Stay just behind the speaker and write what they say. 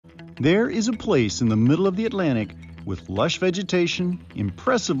There is a place in the middle of the Atlantic with lush vegetation,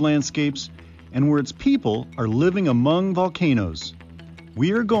 impressive landscapes, and where its people are living among volcanoes.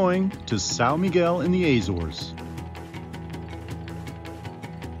 We are going to Sao Miguel in the Azores.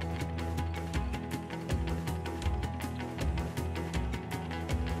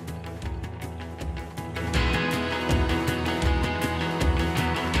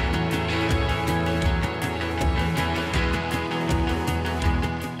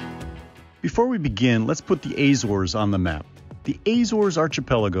 Before we begin, let's put the Azores on the map. The Azores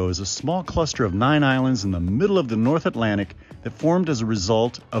archipelago is a small cluster of 9 islands in the middle of the North Atlantic that formed as a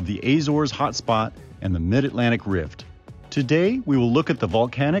result of the Azores hotspot and the Mid-Atlantic Rift. Today, we will look at the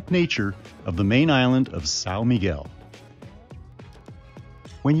volcanic nature of the main island of Sao Miguel.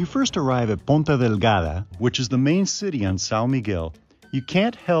 When you first arrive at Ponta Delgada, which is the main city on Sao Miguel, you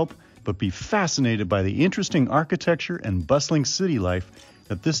can't help but be fascinated by the interesting architecture and bustling city life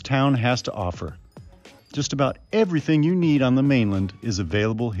that this town has to offer. Just about everything you need on the mainland is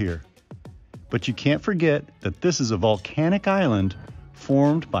available here. But you can't forget that this is a volcanic island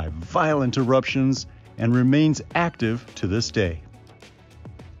formed by violent eruptions and remains active to this day.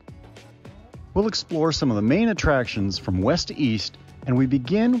 We'll explore some of the main attractions from west to east, and we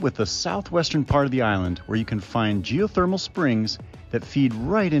begin with the southwestern part of the island where you can find geothermal springs that feed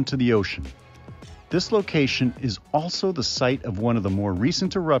right into the ocean. This location is also the site of one of the more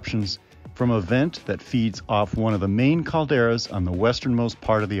recent eruptions from a vent that feeds off one of the main calderas on the westernmost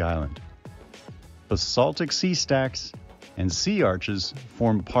part of the island. Basaltic sea stacks and sea arches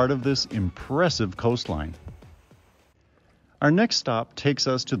form part of this impressive coastline. Our next stop takes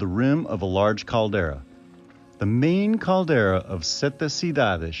us to the rim of a large caldera. The main caldera of Sete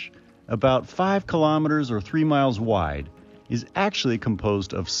Cidades, about 5 kilometers or 3 miles wide, is actually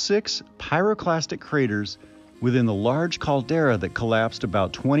composed of 6 pyroclastic craters within the large caldera that collapsed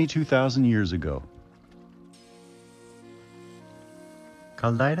about 22,000 years ago.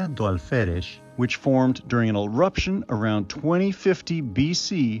 Caldera do Alferes, which formed during an eruption around 2050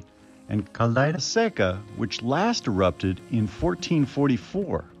 BC, and Caldera Seca, which last erupted in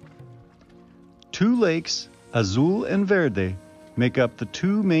 1444. 2 lakes, Azul and Verde, make up the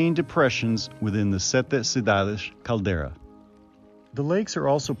 2 main depressions within the Sete Cidades caldera. The lakes are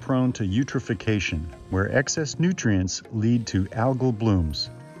also prone to eutrophication, where excess nutrients lead to algal blooms.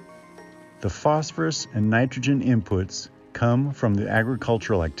 The phosphorus and nitrogen inputs come from the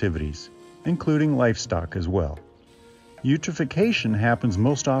agricultural activities, including livestock as well. Eutrophication happens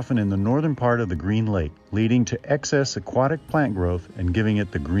most often in the northern part of the Green Lake, leading to excess aquatic plant growth and giving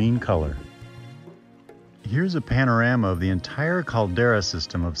it the green color. Here's a panorama of the entire caldera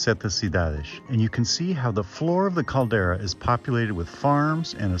system of Sete Cidades, and you can see how the floor of the caldera is populated with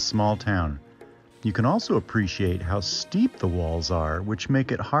farms and a small town. You can also appreciate how steep the walls are, which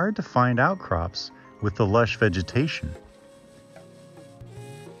make it hard to find outcrops with the lush vegetation.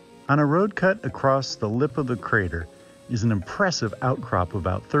 On a road cut across the lip of the crater is an impressive outcrop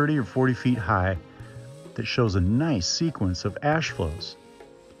about 30 or 40 feet high that shows a nice sequence of ash flows.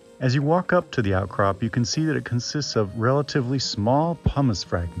 As you walk up to the outcrop, you can see that it consists of relatively small pumice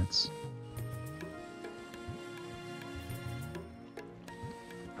fragments.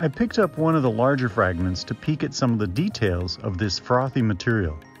 I picked up one of the larger fragments to peek at some of the details of this frothy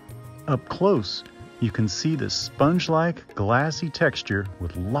material. Up close, you can see the sponge-like, glassy texture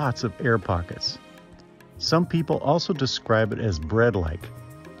with lots of air pockets. Some people also describe it as bread-like.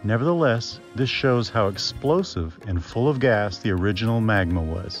 Nevertheless, this shows how explosive and full of gas the original magma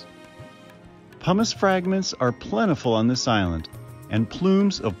was. Pumice fragments are plentiful on this island, and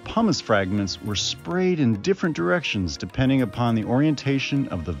plumes of pumice fragments were sprayed in different directions depending upon the orientation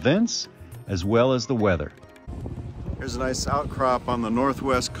of the vents as well as the weather. Here's a nice outcrop on the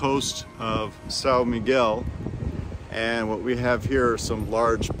northwest coast of Sao Miguel, and what we have here are some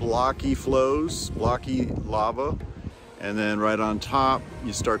large blocky flows, blocky lava, and then right on top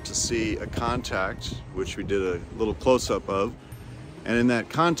you start to see a contact, which we did a little close-up of. And in that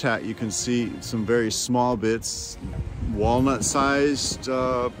contact, you can see some very small bits, walnut-sized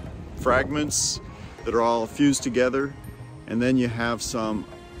fragments that are all fused together. And then you have some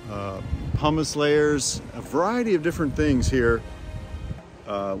pumice layers, a variety of different things here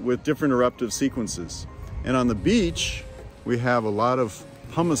with different eruptive sequences. And on the beach, we have a lot of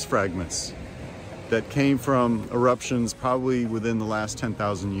pumice fragments that came from eruptions probably within the last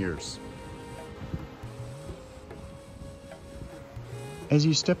 10,000 years. As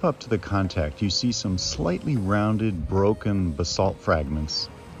you step up to the contact, you see some slightly rounded, broken basalt fragments,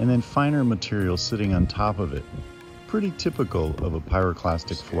 and then finer material sitting on top of it. Pretty typical of a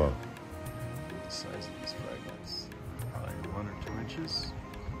pyroclastic flow. The size of these fragments, probably 1 or 2 inches.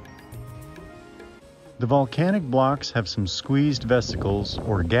 The volcanic blocks have some squeezed vesicles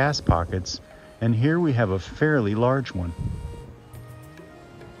or gas pockets, and here we have a fairly large one.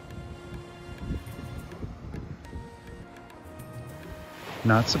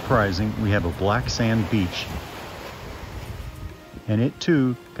 Not surprising, we have a black sand beach, and it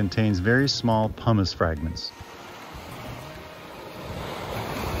too contains very small pumice fragments.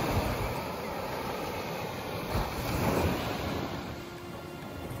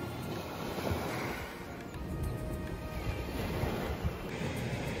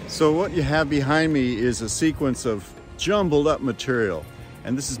 So what you have behind me is a sequence of jumbled up material,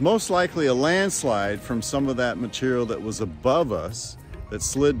 and this is most likely a landslide from some of that material that was above us that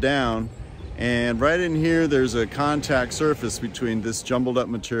slid down, and right in here there's a contact surface between this jumbled up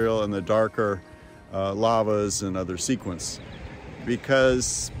material and the darker lavas and other sequence.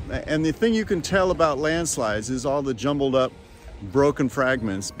 And the thing you can tell about landslides is all the jumbled up broken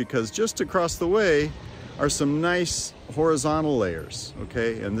fragments, because just across the way are some nice horizontal layers,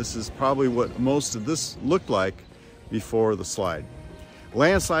 okay? And this is probably what most of this looked like before the slide.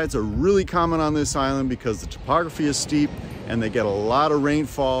 Landslides are really common on this island because the topography is steep and they get a lot of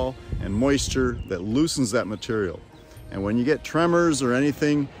rainfall and moisture that loosens that material. And when you get tremors or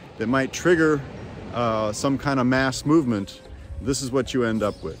anything that might trigger some kind of mass movement, this is what you end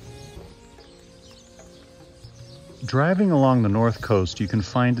up with. Driving along the north coast, you can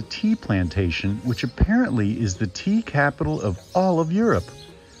find a tea plantation, which apparently is the tea capital of all of Europe.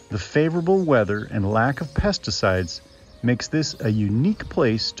 The favorable weather and lack of pesticides makes this a unique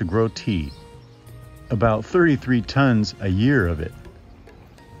place to grow tea. About 33 tons a year of it.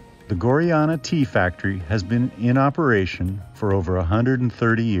 The Goriana Tea Factory has been in operation for over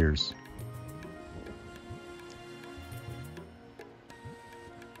 130 years.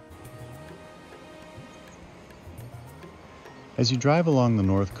 As you drive along the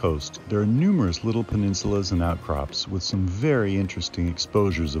north coast, there are numerous little peninsulas and outcrops with some very interesting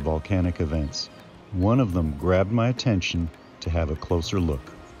exposures of volcanic events. One of them grabbed my attention to have a closer look.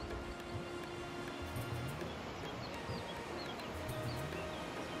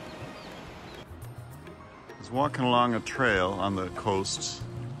 I was walking along a trail on the coast,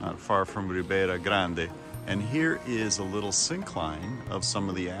 not far from Ribeira Grande, and here is a little syncline of some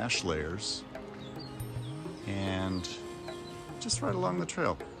of the ash layers, and just right along the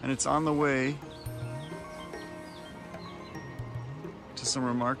trail, and it's on the way to some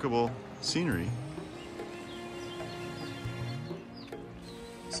remarkable scenery.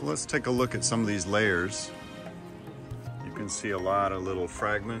 So let's take a look at some of these layers. You can see a lot of little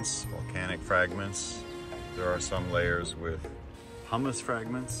fragments, volcanic fragments. There are some layers with pumice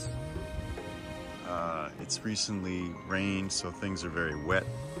fragments. It's recently rained, so things are very wet.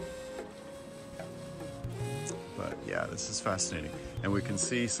 But yeah, this is fascinating. And we can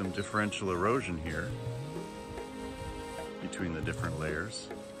see some differential erosion here between the different layers.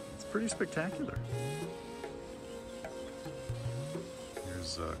 It's pretty spectacular.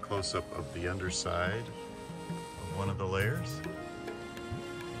 Here's a close-up of the underside of one of the layers.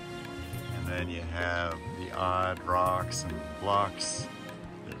 And then you have the odd rocks and blocks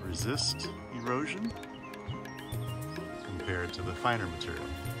that resist erosion compared to the finer material.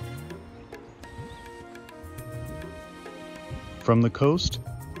 From the coast,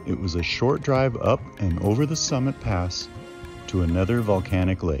 it was a short drive up and over the summit pass to another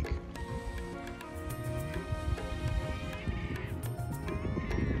volcanic lake.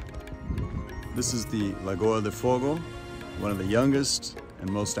 This is the Lagoa de Fogo, one of the youngest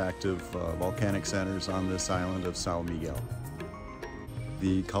and most active volcanic centers on this island of Sao Miguel.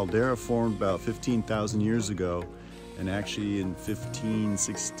 The caldera formed about 15,000 years ago, and actually in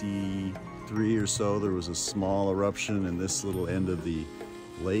 1563 or so there was a small eruption in this little end of the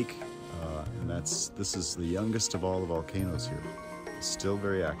lake, and this is the youngest of all the volcanoes here. It's still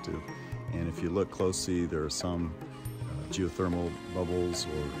very active, and if you look closely there are some geothermal bubbles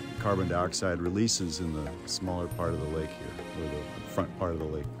or carbon dioxide releases in the smaller part of the lake here, or the front part of the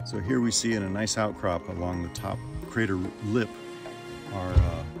lake. So here we see in a nice outcrop along the top crater lip are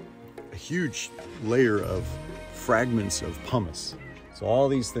a huge layer of fragments of pumice. So all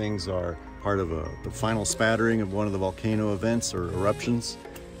these things are part of the final spattering of one of the volcano events or eruptions,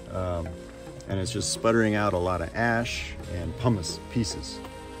 and it's just sputtering out a lot of ash and pumice pieces.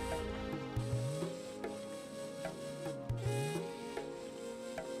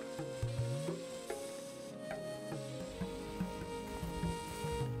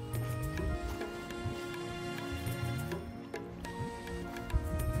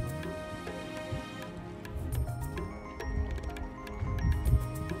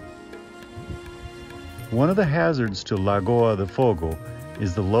 One of the hazards to Lagoa de Fogo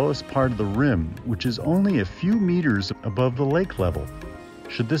is the lowest part of the rim, which is only a few meters above the lake level.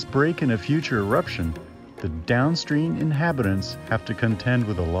 Should this break in a future eruption, the downstream inhabitants have to contend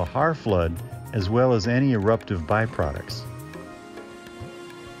with a lahar flood as well as any eruptive byproducts.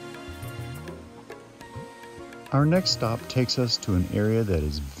 Our next stop takes us to an area that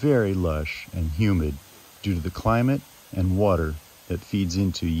is very lush and humid due to the climate and water that feeds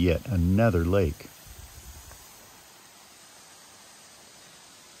into yet another lake.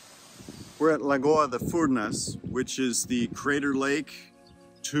 We're at Lagoa de Furnas, which is the crater lake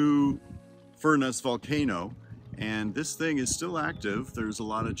to Furnas volcano, and this thing is still active. There's a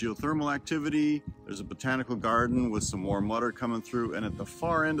lot of geothermal activity. There's a botanical garden with some warm water coming through, and at the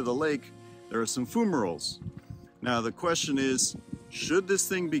far end of the lake there are some fumaroles. Now the question is, should this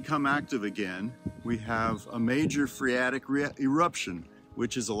thing become active again, we have a major phreatic eruption,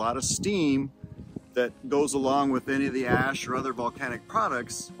 which is a lot of steam that goes along with any of the ash or other volcanic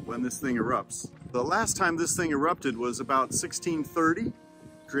products when this thing erupts. The last time this thing erupted was about 1630,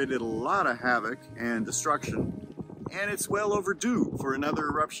 created a lot of havoc and destruction, and it's well overdue for another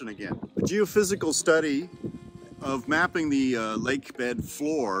eruption again. A geophysical study of mapping the lake bed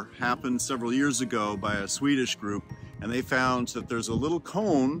floor happened several years ago by a Swedish group, and they found that there's a little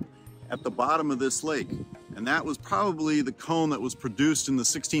cone at the bottom of this lake, and that was probably the cone that was produced in the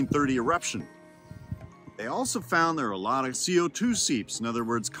 1630 eruption. They also found there are a lot of CO2 seeps. In other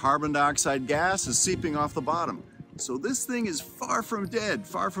words, carbon dioxide gas is seeping off the bottom. So this thing is far from dead,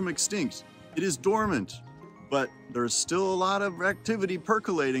 far from extinct. It is dormant, but there's still a lot of activity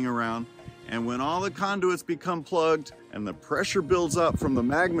percolating around. And when all the conduits become plugged and the pressure builds up from the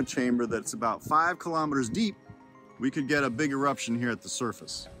magma chamber that's about 5 kilometers deep, we could get a big eruption here at the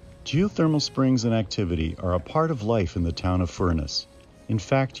surface. Geothermal springs and activity are a part of life in the town of Furnas. In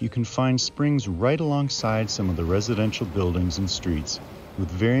fact, you can find springs right alongside some of the residential buildings and streets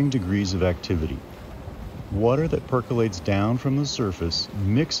with varying degrees of activity. Water that percolates down from the surface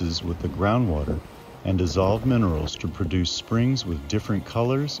mixes with the groundwater and dissolved minerals to produce springs with different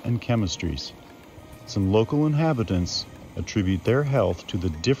colors and chemistries. Some local inhabitants attribute their health to the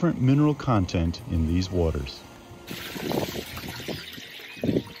different mineral content in these waters.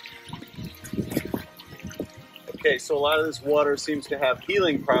 Okay, so a lot of this water seems to have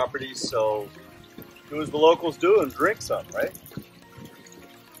healing properties, so do as the locals do and drink some, right?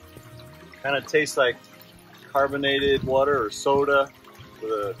 Kind of tastes like carbonated water or soda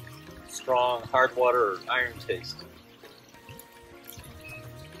with a strong hard water or iron taste.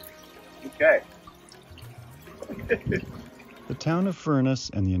 Okay. The town of Furnas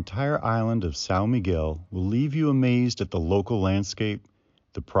and the entire island of Sao Miguel will leave you amazed at the local landscape,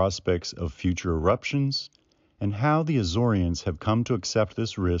 the prospects of future eruptions, and how the Azorians have come to accept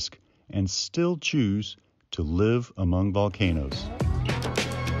this risk and still choose to live among volcanoes.